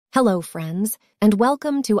Hello, friends, and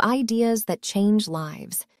welcome to Ideas That Change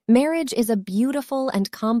Lives. Marriage is a beautiful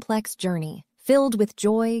and complex journey, filled with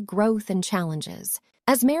joy, growth, and challenges.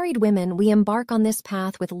 As married women, we embark on this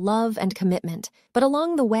path with love and commitment, but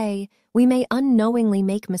along the way, we may unknowingly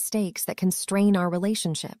make mistakes that can strain our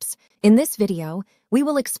relationships. In this video, we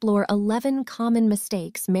will explore 11 common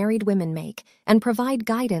mistakes married women make and provide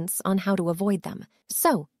guidance on how to avoid them.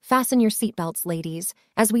 So, fasten your seatbelts, ladies,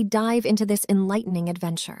 as we dive into this enlightening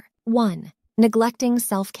adventure. 1. Neglecting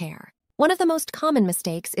self-care. One of the most common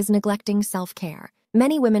mistakes is neglecting self-care.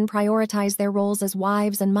 Many women prioritize their roles as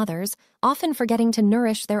wives and mothers, often forgetting to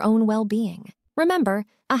nourish their own well-being. Remember,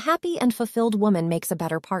 a happy and fulfilled woman makes a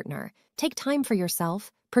better partner. Take time for yourself,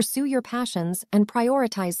 pursue your passions, and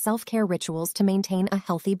prioritize self-care rituals to maintain a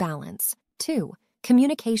healthy balance. 2.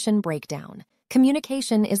 Communication breakdown.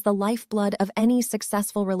 Communication is the lifeblood of any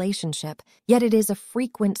successful relationship, yet it is a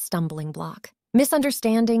frequent stumbling block.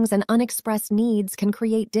 Misunderstandings and unexpressed needs can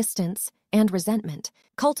create distance and resentment.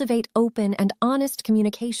 Cultivate open and honest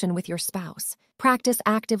communication with your spouse. Practice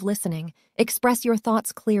active listening, express your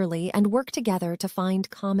thoughts clearly, and work together to find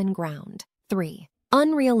common ground. 3.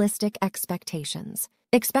 Unrealistic expectations.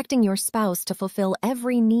 Expecting your spouse to fulfill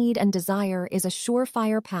every need and desire is a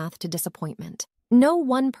surefire path to disappointment. No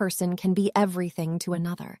one person can be everything to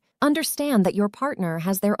another. Understand that your partner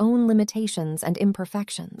has their own limitations and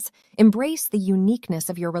imperfections. Embrace the uniqueness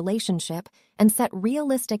of your relationship and set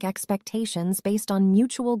realistic expectations based on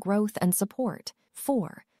mutual growth and support.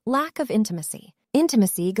 4. Lack of intimacy.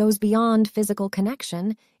 Intimacy goes beyond physical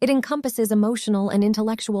connection. It encompasses emotional and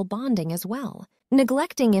intellectual bonding as well.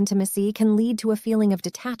 Neglecting intimacy can lead to a feeling of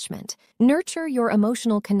detachment. Nurture your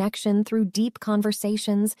emotional connection through deep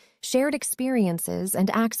conversations, shared experiences, and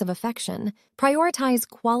acts of affection. Prioritize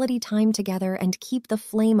quality time together and keep the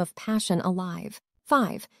flame of passion alive.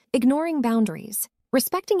 5. Ignoring boundaries.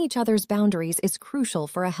 Respecting each other's boundaries is crucial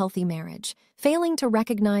for a healthy marriage. Failing to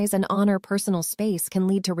recognize and honor personal space can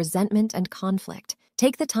lead to resentment and conflict.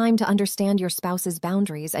 Take the time to understand your spouse's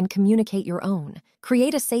boundaries and communicate your own.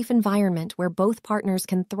 Create a safe environment where both partners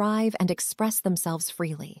can thrive and express themselves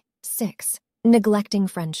freely. 6. Neglecting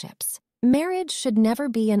friendships. Marriage should never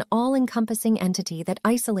be an all-encompassing entity that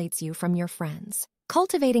isolates you from your friends.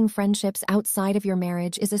 Cultivating friendships outside of your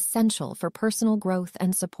marriage is essential for personal growth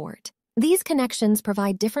and support. These connections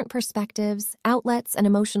provide different perspectives, outlets, and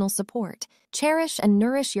emotional support. Cherish and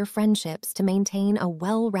nourish your friendships to maintain a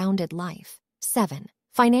well-rounded life. 7.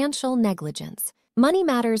 Financial negligence. Money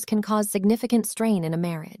matters can cause significant strain in a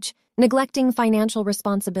marriage. Neglecting financial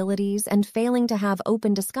responsibilities and failing to have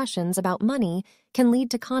open discussions about money can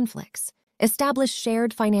lead to conflicts. Establish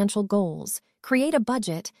shared financial goals, create a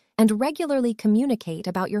budget, and regularly communicate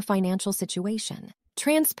about your financial situation.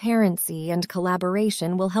 Transparency and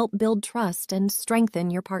collaboration will help build trust and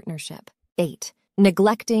strengthen your partnership. 8.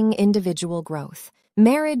 Neglecting individual growth.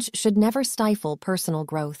 Marriage should never stifle personal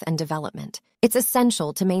growth and development. It's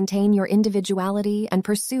essential to maintain your individuality and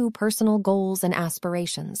pursue personal goals and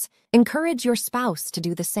aspirations. Encourage your spouse to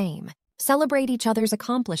do the same. Celebrate each other's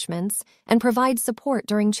accomplishments and provide support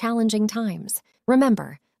during challenging times.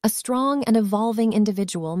 Remember, a strong and evolving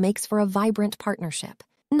individual makes for a vibrant partnership.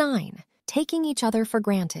 9. Taking each other for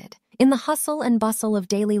granted. In the hustle and bustle of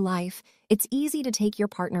daily life, it's easy to take your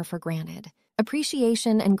partner for granted.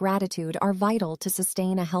 Appreciation and gratitude are vital to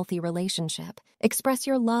sustain a healthy relationship. Express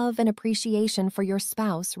your love and appreciation for your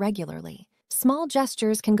spouse regularly. Small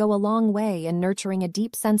gestures can go a long way in nurturing a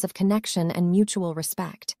deep sense of connection and mutual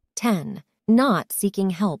respect. 10. Not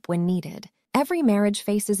seeking help when needed. Every marriage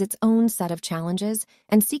faces its own set of challenges,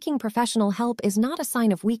 and seeking professional help is not a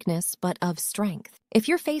sign of weakness, but of strength. If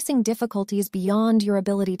you're facing difficulties beyond your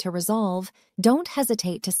ability to resolve, don't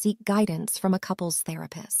hesitate to seek guidance from a couples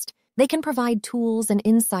therapist. They can provide tools and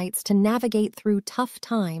insights to navigate through tough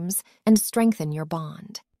times and strengthen your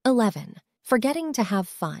bond. 11. Forgetting to have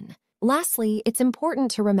fun. Lastly, it's important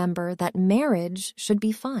to remember that marriage should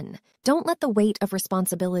be fun. Don't let the weight of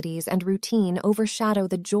responsibilities and routine overshadow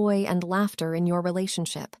the joy and laughter in your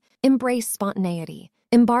relationship. Embrace spontaneity,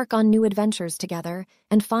 embark on new adventures together,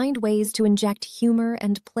 and find ways to inject humor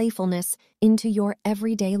and playfulness into your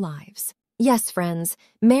everyday lives. Yes, friends,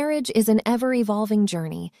 marriage is an ever-evolving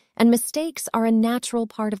journey, and mistakes are a natural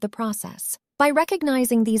part of the process. By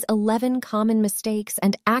recognizing these 11 common mistakes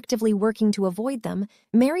and actively working to avoid them,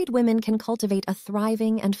 married women can cultivate a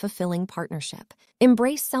thriving and fulfilling partnership.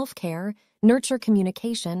 Embrace self-care, nurture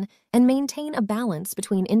communication, and maintain a balance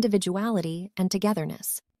between individuality and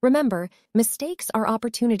togetherness. Remember, mistakes are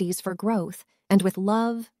opportunities for growth, and with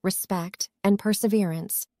love, respect, and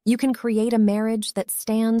perseverance, you can create a marriage that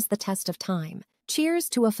stands the test of time. Cheers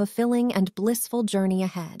to a fulfilling and blissful journey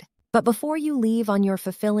ahead. But before you leave on your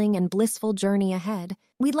fulfilling and blissful journey ahead,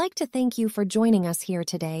 we'd like to thank you for joining us here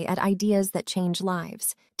today at Ideas That Change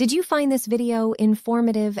Lives. Did you find this video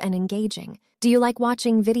informative and engaging? Do you like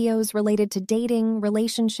watching videos related to dating,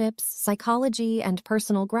 relationships, psychology, and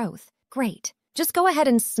personal growth? Great. Just go ahead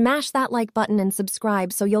and smash that like button and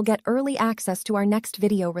subscribe so you'll get early access to our next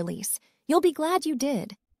video release. You'll be glad you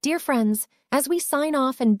did. Dear friends, as we sign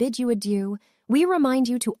off and bid you adieu, we remind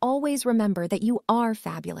you to always remember that you are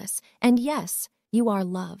fabulous, and yes, you are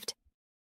loved.